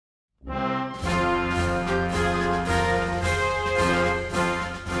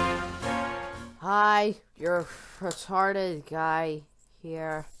You're a retarded guy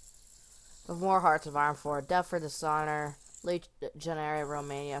here. With more hearts of iron for death for dishonor. Legionary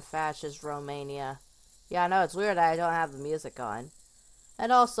Romania. Fascist Romania. Yeah, I know, it's weird that I don't have the music on.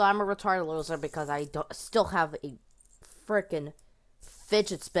 And also, I'm a retarded loser because I still have a frickin'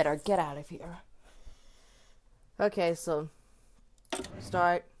 fidget spinner. Get out of here. Okay, so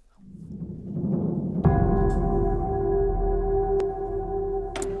start.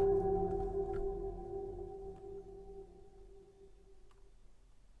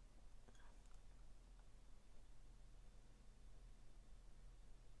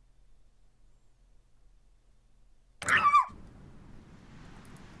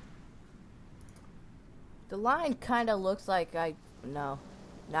 The line kind of looks like no.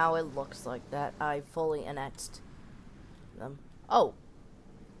 Now it looks like that I fully annexed them. Oh.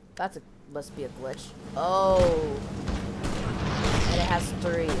 Must be a glitch. Oh. And it has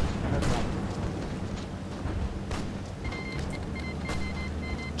 3. Okay.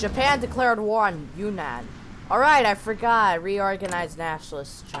 Japan declared war on Yunnan. Alright, I forgot. Reorganized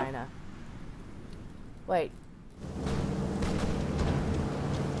nationalist China. Wait.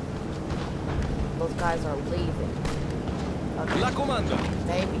 Those guys are leaving. Okay. La comanda.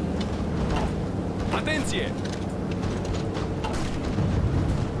 Maybe. Attenție!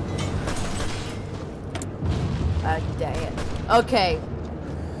 Dang it. Okay.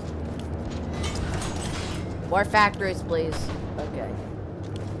 More factories, please. Okay.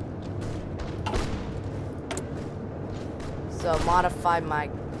 So, modify my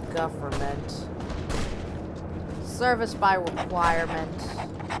government. Service by requirement.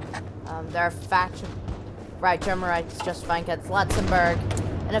 Their faction. Right, German rights justifying against Luxembourg.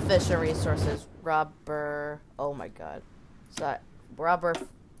 Inefficient resources. Rubber. Oh my god. So, rubber.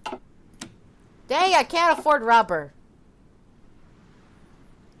 Dang, I can't afford rubber.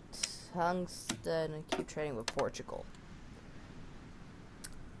 Tungsten. And keep trading with Portugal.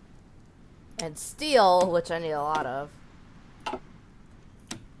 And steel, which I need a lot of.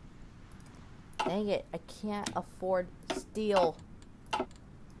 Dang it, I can't afford steel.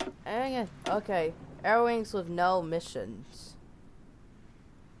 Dang it. Okay. Airwings with no missions.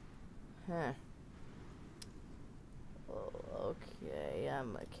 Huh. Okay,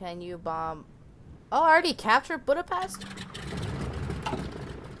 can you bomb... Oh, I already captured Budapest?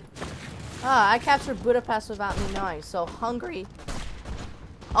 I captured Budapest without me knowing, so Hungary...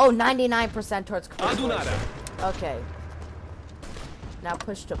 Oh, 99% towards capitulation. Okay. Now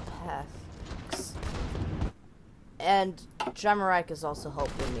push to pass. And Jamaica is also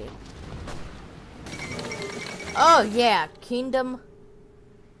helping me. Oh yeah, Kingdom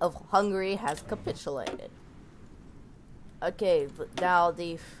of Hungary has capitulated. Okay, but now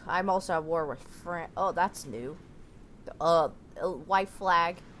I'm also at war with France. Oh, that's new. White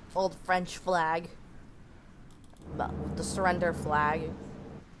flag, old French flag, the surrender flag.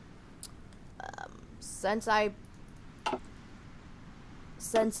 Since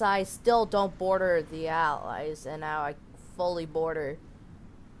I still don't border the Allies, and now I fully border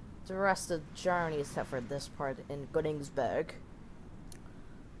the rest of Germany except for this part in Königsberg.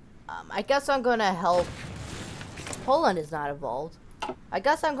 I guess I'm gonna help. Poland is not involved. I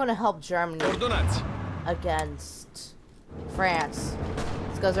guess I'm gonna help Germany against France.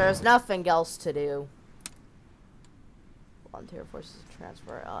 It's because there's nothing else to do. Volunteer forces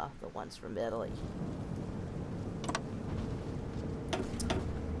transfer the ones from Italy.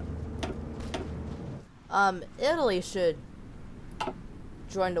 Italy should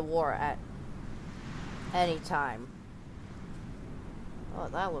join the war at any time. Oh,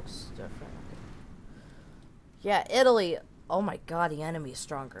 that looks different. Yeah, Italy. Oh my god, the enemy is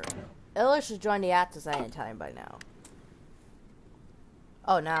stronger. Italy should join the Axis at any time by now.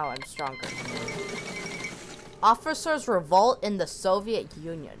 Oh, now I'm stronger. Officers revolt in the Soviet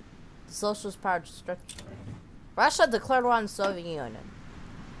Union. The Socialist Power Destruction. Russia declared war on the Soviet Union.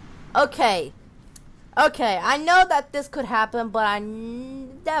 Okay. Okay, I know that this could happen, but I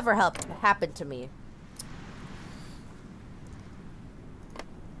never happened to me.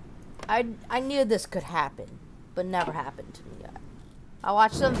 I knew this could happen, but never happened to me yet. I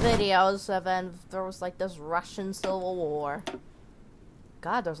watched some videos of, and there was like this Russian Civil War.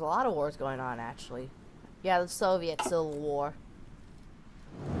 God, there's a lot of wars going on, actually. Yeah, the Soviet Civil War.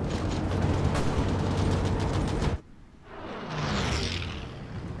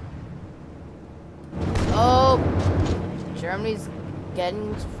 Oh, Germany's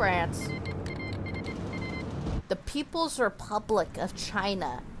getting to France. The People's Republic of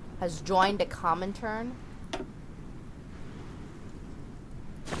China has joined the Comintern.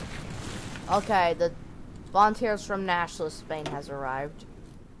 Okay, the volunteers from Nationalist Spain has arrived.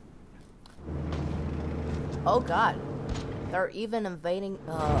 Oh god. They're even invading,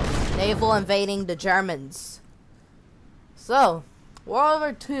 naval invading the Germans. So, World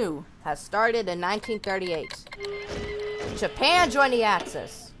War II has started in 1938. Japan joined the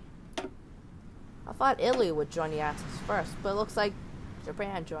Axis. I thought Italy would join the Axis first, but it looks like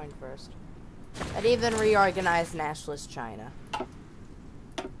Japan joined first. And even reorganized nationalist China.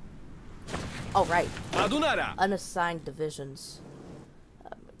 Oh, right. Unassigned divisions.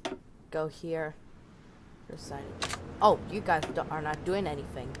 Go here. Assigned. Oh, you guys are not doing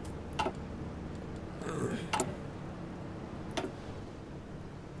anything.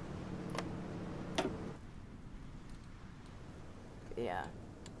 Yeah.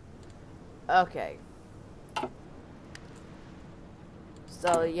 Okay.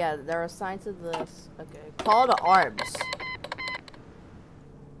 So, yeah, they're assigned to this. Okay. Call to arms.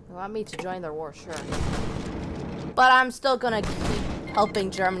 They want me to join their war, sure. But I'm still gonna keep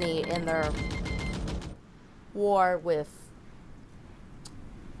helping Germany in their war with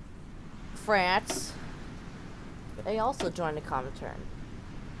France. They also joined the Comintern.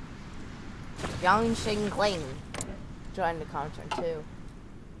 Yang Xingling joined the Comintern too.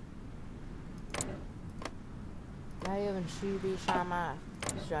 Not even Shubi Shama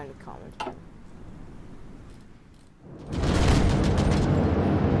joined the Comintern.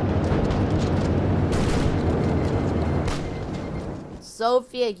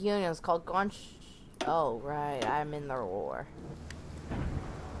 Soviet Union is called Gonch. Oh, right. I'm in their war.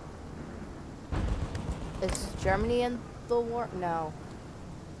 Is Germany in the war? No.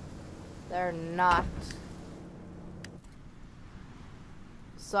 They're not.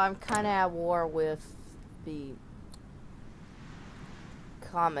 So I'm kind of at war with the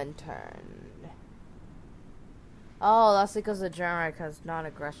Comintern. Oh, that's because the Germany has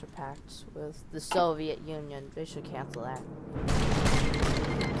non-aggression pacts with the Soviet Union. They should cancel that.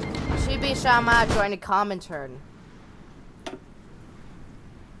 Shibi Shama joined the Comintern.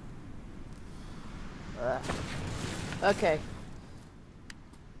 Okay.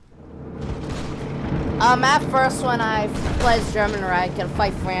 At first when I play as German Reich and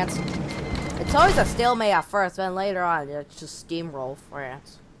fight France, it's always a stalemate at first, then later on it's just steamroll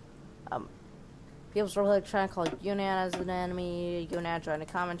France. People's really trying to call Yunnan as an enemy, Yunnan joined the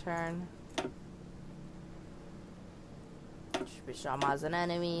Comintern. Shibi Shama as an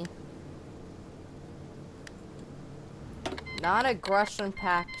enemy. Non-aggression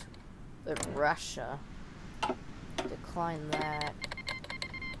pact with Russia. Decline that.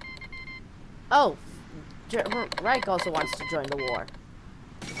 Oh, Reich also wants to join the war.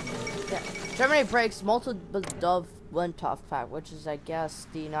 Yeah. Germany breaks Molotov-Ribbentrop Pact, which is, I guess,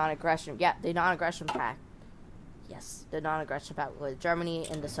 the non-aggression. Yeah, the non-aggression pact. Yes, the non-aggression pact with Germany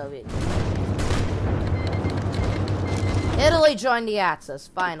and the Soviet Union. Italy joined the Axis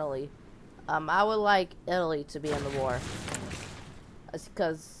finally. I would like Italy to be in the war. It's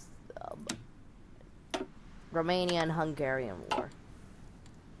because Romania and Hungarian war.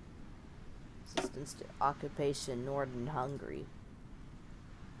 Assistance to occupation northern Hungary.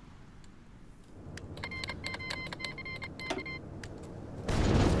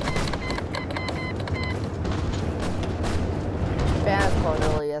 Japan has called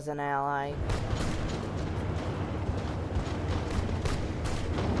Italy as an ally.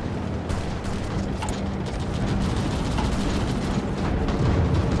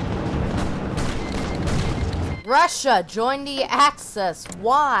 Russia joined the Axis.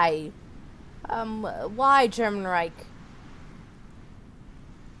 Why? Why, German Reich?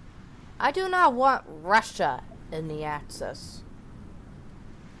 I do not want Russia in the Axis.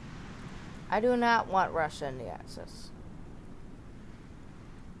 I do not want Russia in the Axis.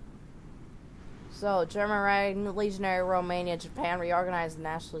 So, German Reich, Legionary Romania, Japan, reorganized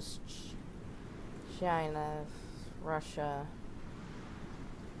nationalist China, Russia.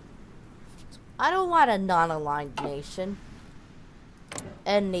 I don't want a non-aligned nation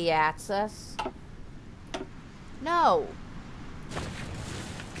in the Axis. No.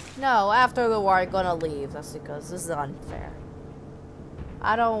 No, after the war I'm gonna leave. That's because this is unfair.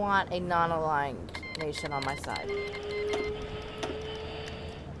 I don't want a non-aligned nation on my side.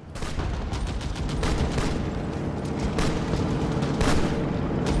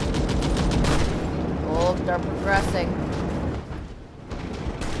 Oh, they're progressing.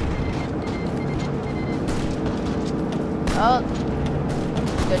 Oh,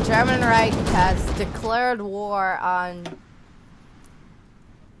 the German Reich has declared war on,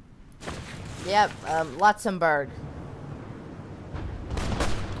 Luxembourg.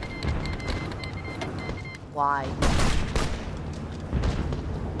 Why?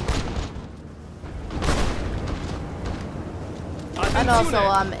 And also,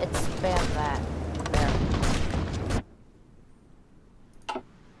 expand that. There.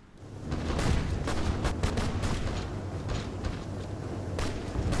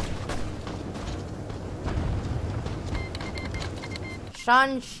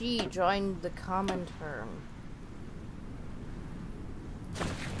 Shanxi joined the Comintern.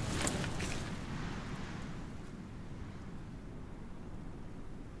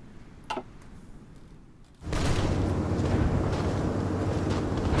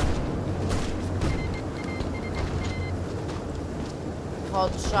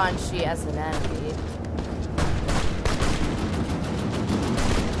 Called Shanxi as an enemy.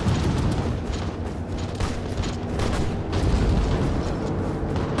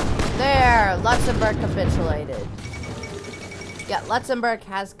 There, Luxembourg capitulated. Yeah, Luxembourg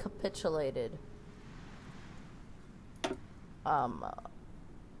has capitulated. It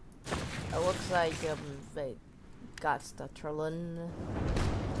looks like they got Stutterlin.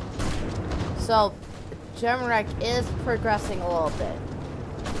 So, German is progressing a little bit.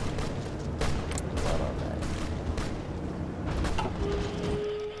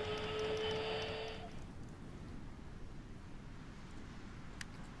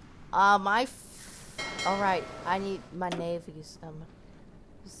 Alright, I need my navy's,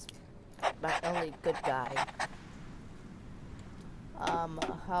 my only good guy.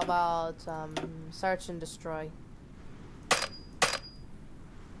 How about, search and destroy?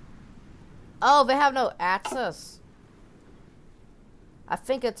 Oh, they have no access. I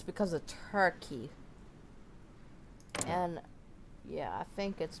think it's because of Turkey. And, yeah, I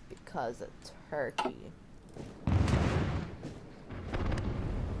think it's because of Turkey.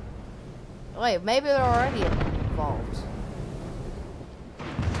 Wait, maybe they're already involved.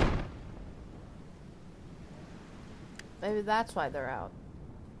 Maybe that's why they're out.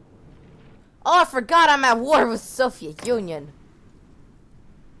 Oh, I forgot I'm at war with Soviet Union.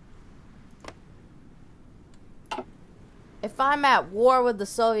 If I'm at war with the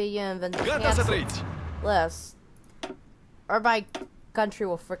Soviet Union, then cancel list, or my country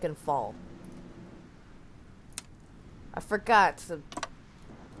will frickin' fall. I forgot to.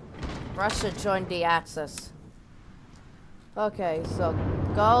 Russia joined the Axis. Okay, so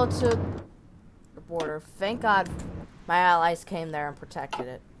go to the border. Thank God my allies came there and protected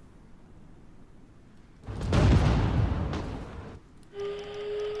it.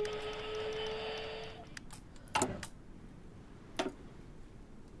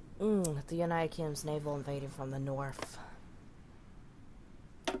 The United Kingdom's naval invading from the north.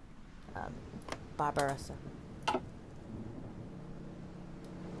 Barbarossa.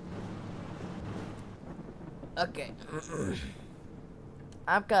 Okay.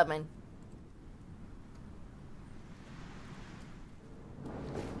 I'm coming.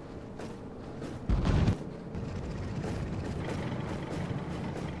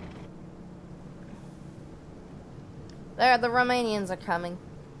 There, the Romanians are coming.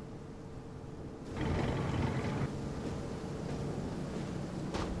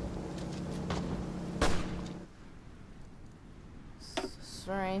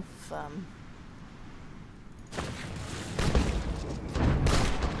 Strength,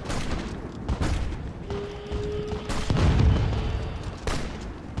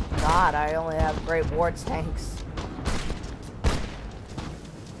 God, I only have great war tanks.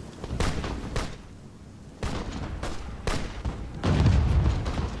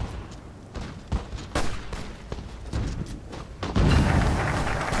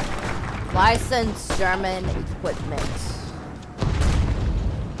 Licensed German equipment.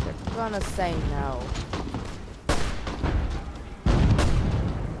 They're gonna say no.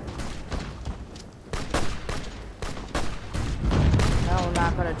 No, we're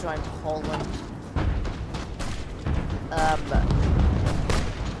not gonna join Poland.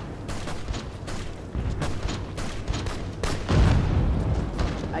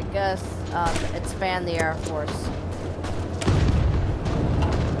 I guess, expand the Air Force.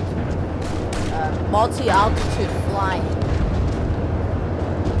 Multi-altitude flying.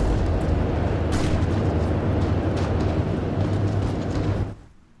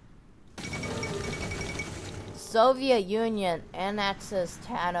 Soviet Union annexes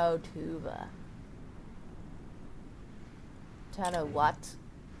Tano-Tuva. Tano what?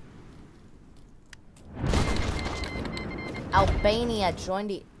 Albania joined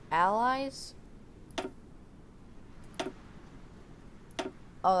the Allies?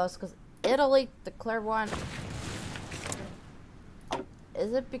 Oh, that's because Italy declared one.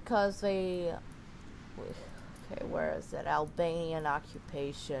 Is it because they... Okay, where is it? Albanian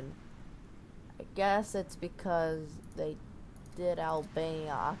occupation. I guess it's because they did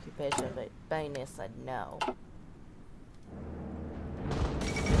Albania occupation, but Albania said no.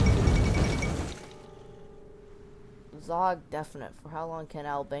 Zog definite. For how long can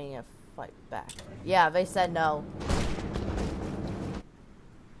Albania fight back? Yeah, they said no.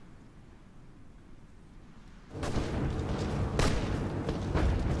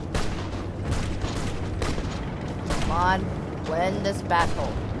 win this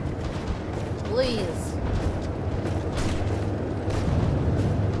battle. Please.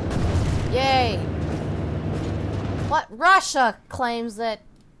 Yay. What? Russia claims it.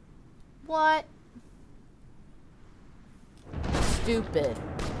 What? Stupid.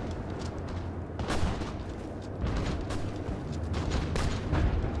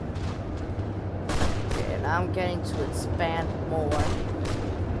 Okay, now I'm getting to expand more.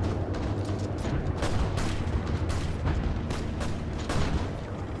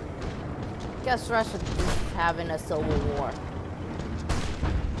 Guess Russia is having a civil war.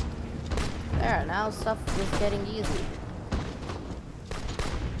 There, now stuff is getting easy.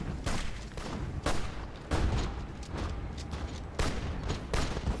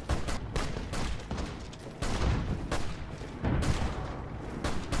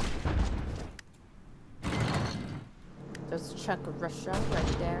 There's a chunk of Russia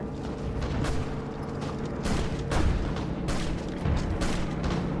right there.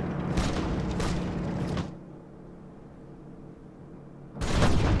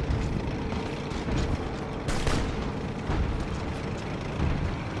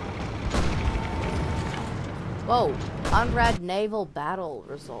 Whoa, unread naval battle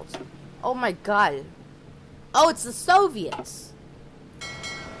results. Oh my god. Oh, it's the Soviets.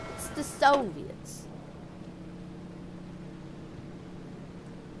 It's the Soviets.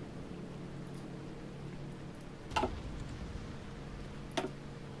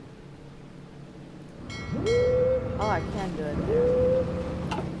 Oh, I can do it there.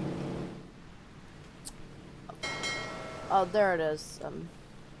 Oh, there it is.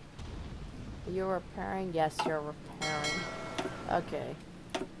 You're repairing? Yes, you're repairing. Okay.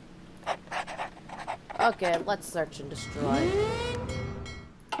 Okay, let's search and destroy.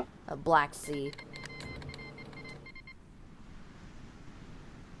 A Black Sea.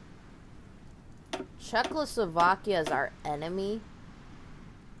 Czechoslovakia is our enemy.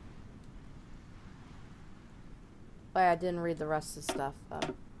 Wait, I didn't read the rest of the stuff.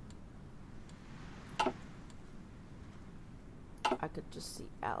 I could just see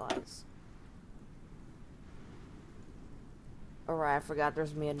allies. Alright, I forgot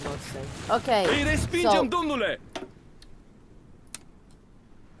there's me in North Sea. Okay, so...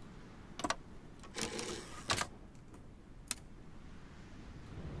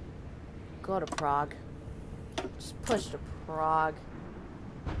 Go to Prague. Just push to Prague.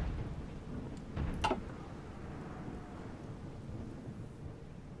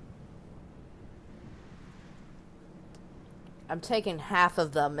 I'm taking half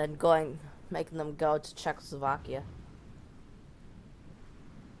of them and making them go to Czechoslovakia.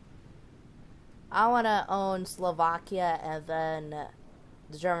 I want to own Slovakia, and then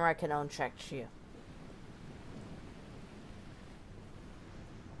the German can own Czechia.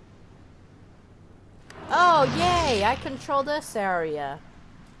 Oh, yay! I control this area.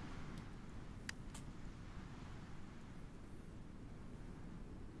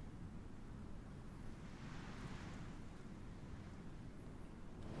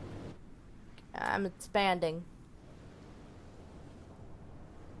 I'm expanding.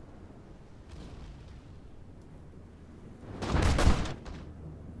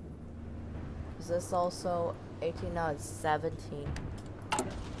 Is this also 18? No, it's 17.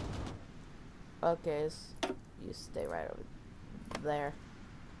 Okay, you stay right over there.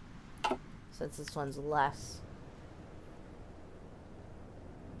 Since this one's less.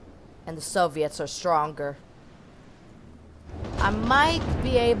 And the Soviets are stronger. I might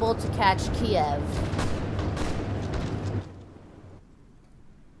be able to catch Kiev.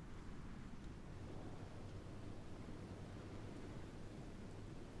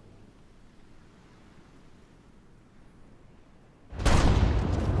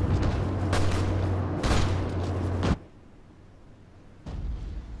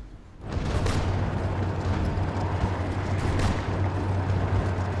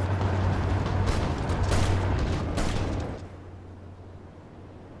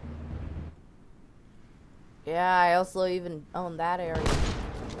 Yeah, I also even own that area.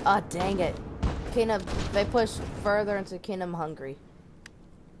 Oh, dang it. Kingdom, they pushed further into Kingdom Hungary.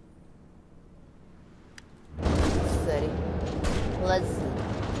 City. Let's see.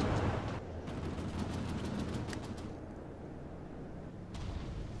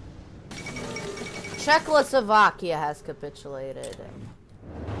 Czechoslovakia has capitulated.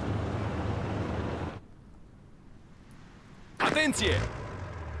 Attenție!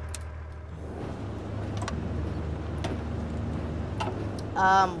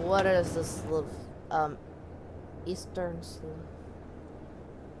 What is this Eastern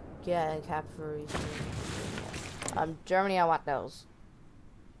yeah, and cap for Eastern. Germany, I want those.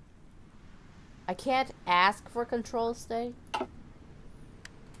 I can't ask for control stay.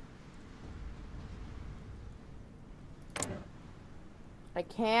 I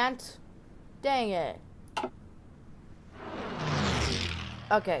can't. Dang it.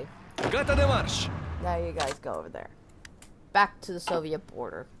 Okay. Gata de marș! Now you guys go over there. Back to the Soviet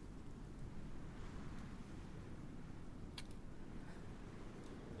border.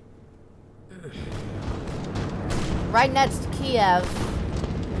 Right next to Kiev.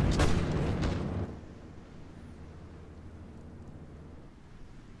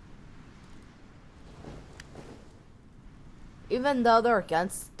 Even though they're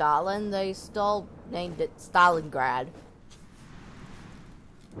against Stalin, they still named it Stalingrad.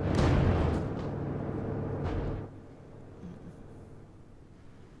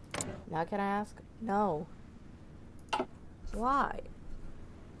 Now can I ask? No. Why?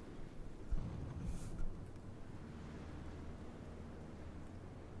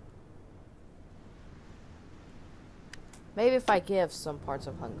 Maybe if I give some parts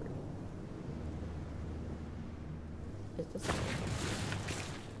of Hungary. Is this?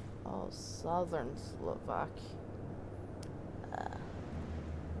 Oh, southern Slovakia.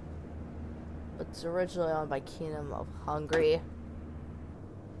 It's originally owned by Kingdom of Hungary.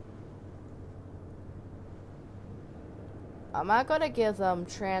 I'm not gonna give them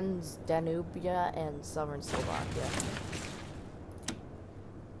Transdanubia and southern Slovakia.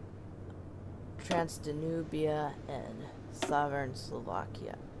 Transdanubia and southern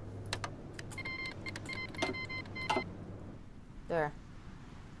Slovakia. There.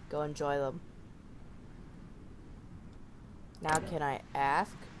 Go enjoy them. Now can I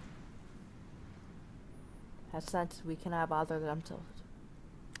ask? Since we cannot bother them to...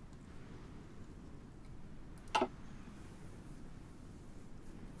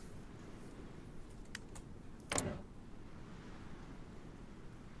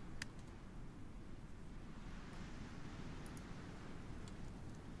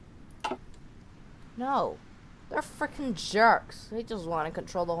 No. They're freaking jerks. They just want to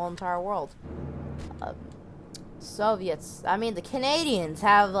control the whole entire world. Soviets, I mean the Canadians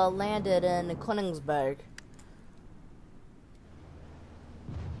have landed in Königsberg.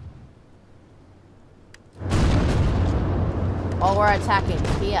 Oh, we're attacking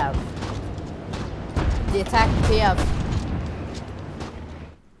Kiev. The attack Kiev.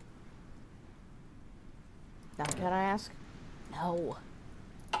 Now can I ask? No.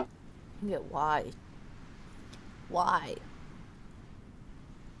 Why? Why?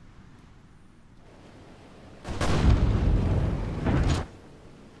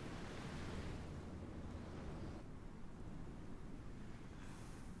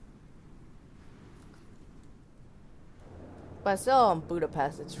 But still in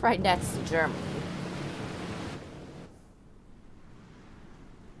Budapest, it's right next to Germany.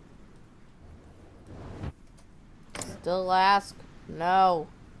 Still ask? No.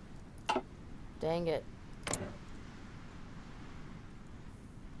 Dang it.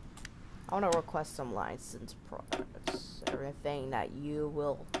 I want to request some license products. Everything that you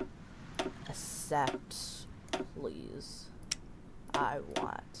will accept, please. I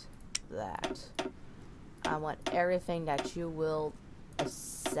want that. I want everything that you will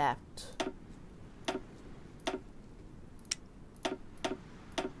accept.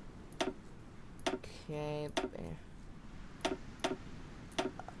 Okay.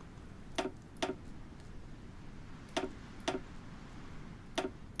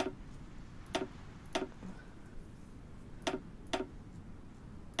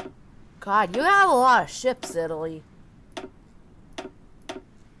 God, you have a lot of ships, Italy.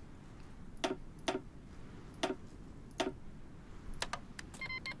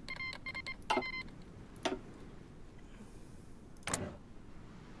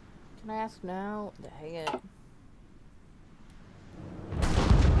 Can I ask now? Dang it.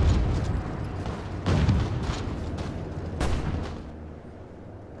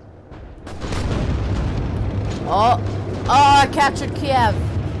 Oh, I captured Kiev.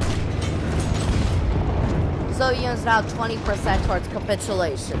 Soviets now 20% towards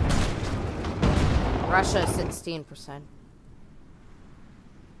capitulation. Russia 16%.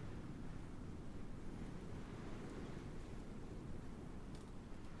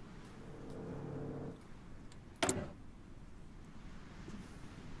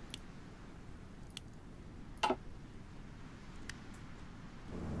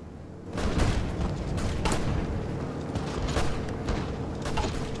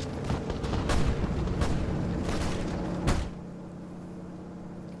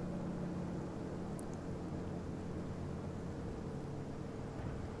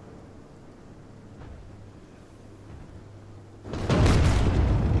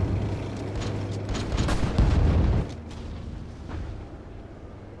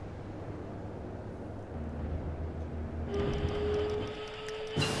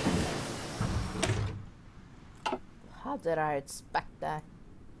 did I expect that?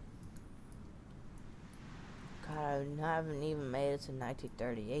 God, I haven't even made it to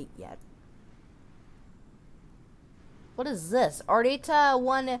 1938 yet. What is this? Ardita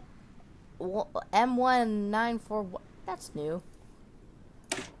M194. That's new.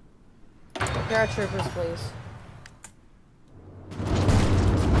 Paratroopers, please.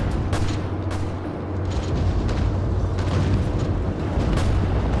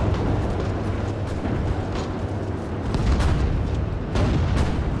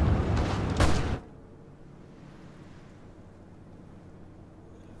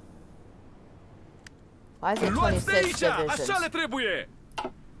 Why is it 26 divisions? Așa le trebuie!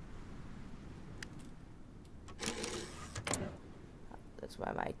 That's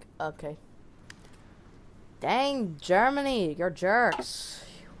my mic. Okay. Dang, Germany, you're jerks.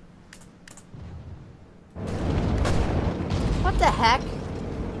 What the heck?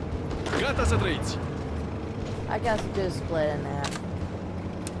 Gata să trăiți! I guess just split in half.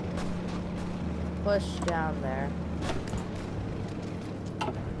 Push down there.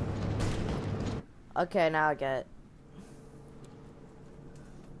 Okay, now I get it.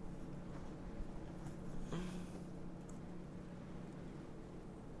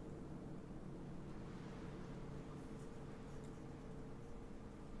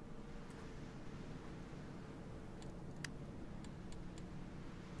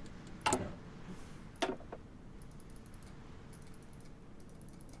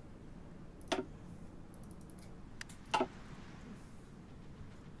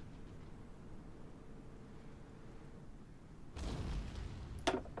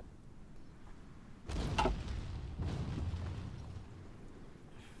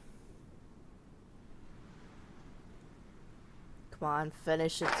 Come on,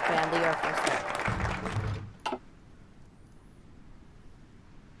 finish expand the Air Force.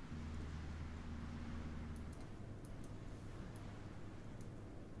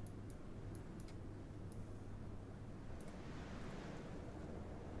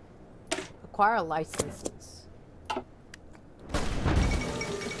 Acquire licenses.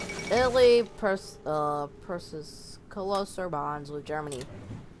 Italy purses closer bonds with Germany.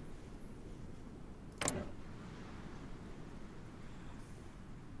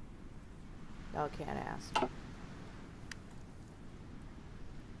 Oh, can't ask.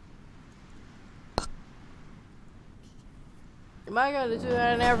 Am I gonna do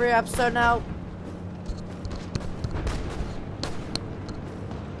that in every episode now?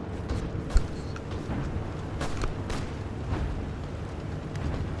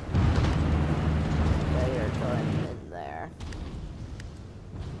 Yeah, you're going in there.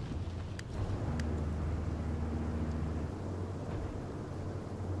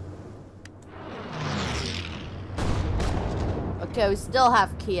 Okay, we still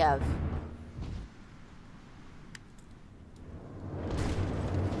have Kiev.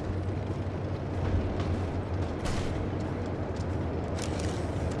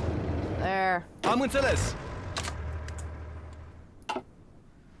 There. Am înțeles!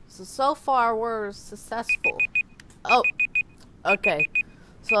 So far we're successful. Oh, okay.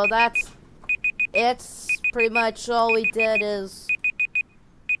 So it's pretty much all we did is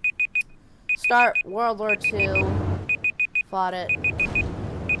start World War II. Fought it.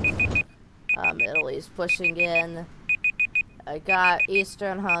 Italy's pushing in. I got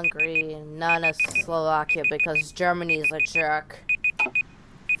Eastern Hungary, none of Slovakia because Germany's a jerk.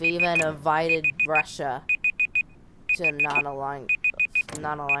 We even invited Russia to non-aligned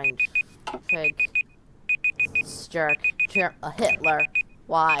pig. Jerk. Hitler.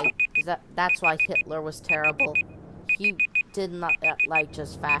 Why? That's why Hitler was terrible. He did not like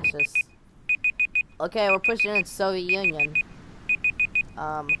just fascists. Okay, we're pushing in Soviet Union.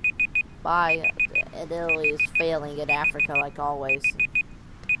 Bye. And Italy is failing in Africa like always.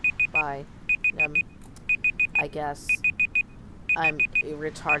 Bye. I guess I'm a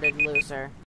retarded loser.